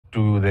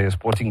to the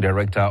sporting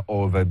director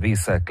of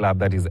this club,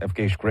 that is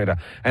FK Shkreda.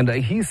 And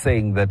he's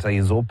saying that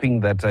he's hoping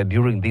that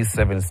during this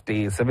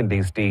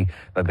 7-day stay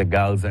that the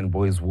girls and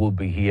boys will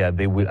be here,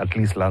 they will at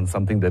least learn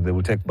something that they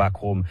will take back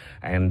home,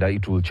 and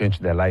it will change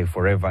their life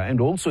forever. And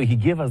also he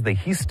gave us the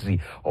history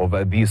of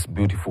this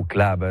beautiful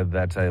club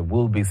that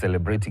will be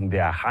celebrating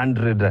their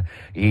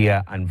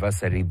 100-year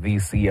anniversary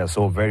this year.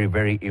 So very,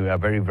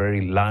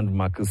 very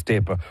landmark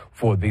step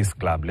for this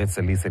club. Let's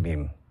listen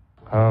in.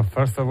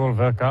 First of all,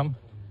 welcome.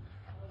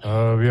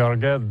 We are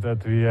glad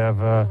that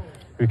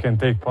we can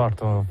take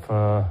part of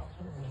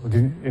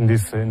in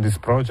this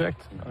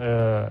project.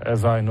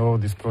 As I know,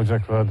 this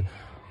project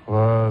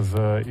was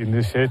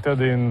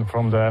initiated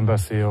from the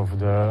embassy of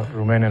the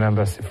Romanian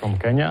embassy from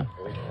Kenya.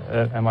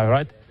 Am I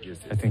right? Yes.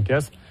 I think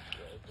yes.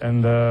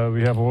 And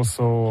we have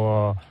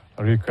also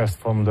a request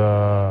from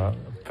the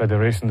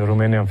federation, the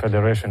Romanian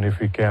Federation, if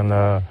we can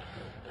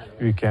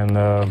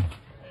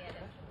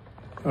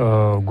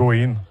go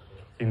in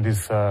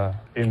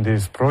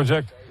this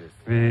project.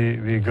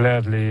 We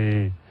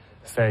gladly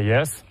say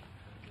yes,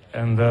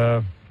 and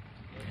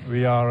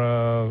we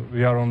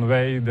are on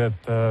way that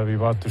we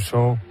want to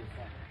show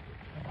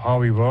how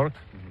we work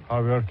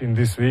in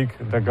this week.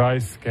 The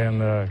guys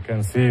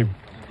can see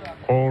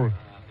all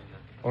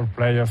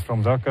players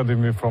from the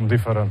academy, from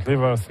different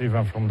levels,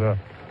 even from the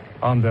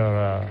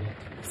under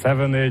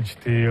 7 age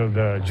till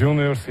the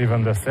juniors,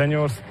 even the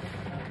seniors,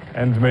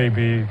 and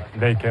maybe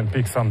they can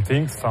pick some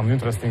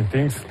interesting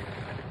things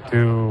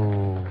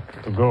to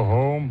go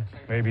home,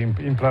 maybe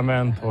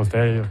implement, or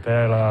tell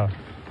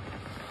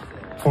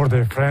for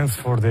their friends,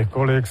 for their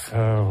colleagues who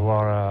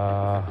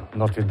are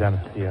not with them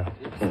here.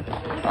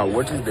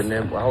 What is the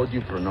name? How do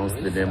you pronounce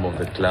the name of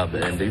the club?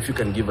 And if you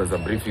can give us a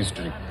brief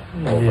history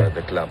of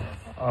the club.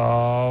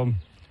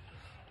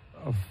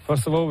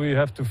 First of all, we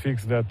have to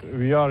fix that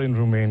we are in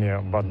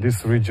Romania, but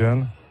this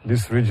region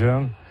is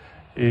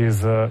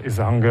a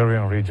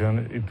Hungarian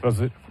region. It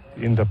was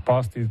in the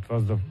past, it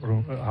was the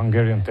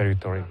Hungarian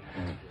territory.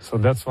 So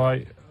that's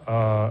why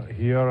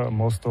here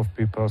most of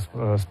people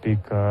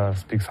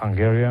speaks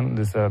Hungarian.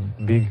 There's a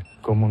big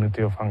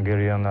community of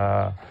Hungarian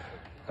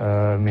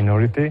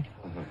minority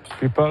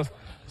people.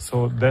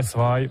 So that's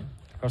why,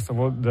 first of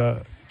all,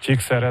 the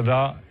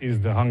Csíkszereda is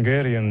the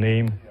Hungarian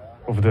name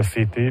of the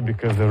city,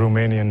 because the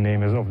Romanian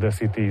name of the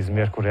city is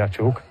Miercurea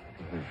Ciuc.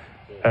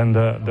 And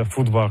the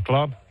football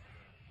club,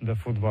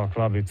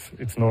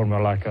 it's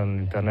normal, like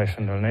an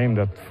international name,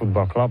 that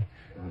football club,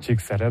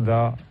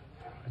 Csíkszereda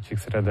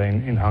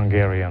in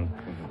Hungarian.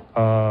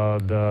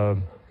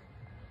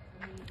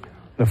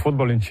 The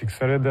football in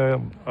Csíkszereda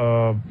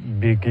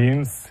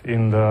begins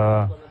in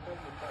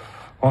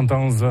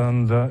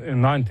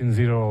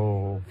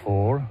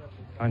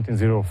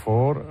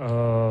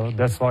 1904.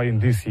 That's why in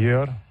this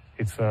year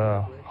it's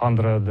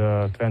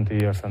 120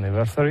 years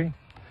anniversary.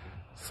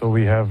 So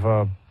we have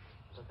a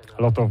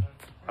lot of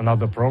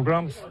another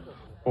programs.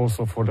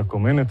 Also for the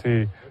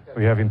community,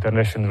 we have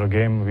international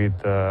game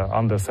with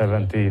under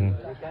 17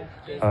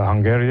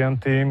 Hungarian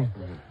team.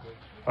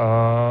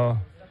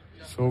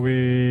 So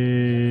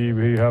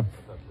we have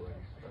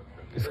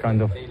this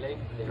kind of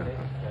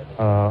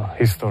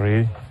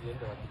history,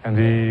 and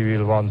we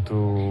will want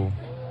to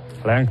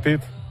lengthen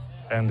it,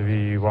 and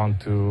we want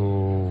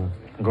to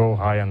go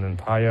higher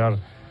and higher,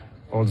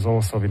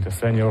 also with the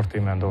senior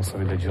team and also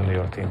with the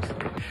junior teams.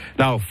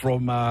 Now,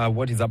 from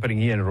what is happening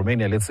here in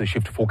Romania, let's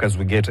shift focus.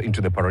 We get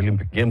into the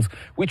Paralympic Games,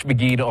 which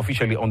begin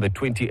officially on the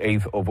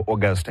 28th of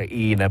August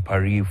in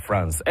Paris,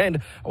 France.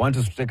 And I want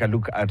us to take a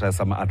look at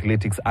some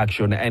athletics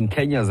action. And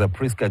Kenya's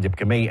Priska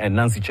Jepkemei and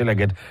Nancy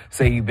Chelagat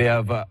say they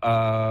have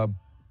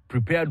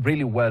prepared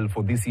really well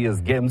for this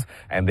year's games,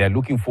 and they're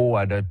looking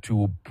forward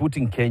to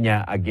putting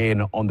Kenya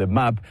again on the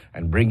map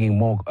and bringing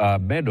more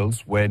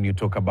medals when you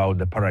talk about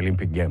the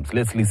Paralympic Games.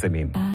 Let's listen in.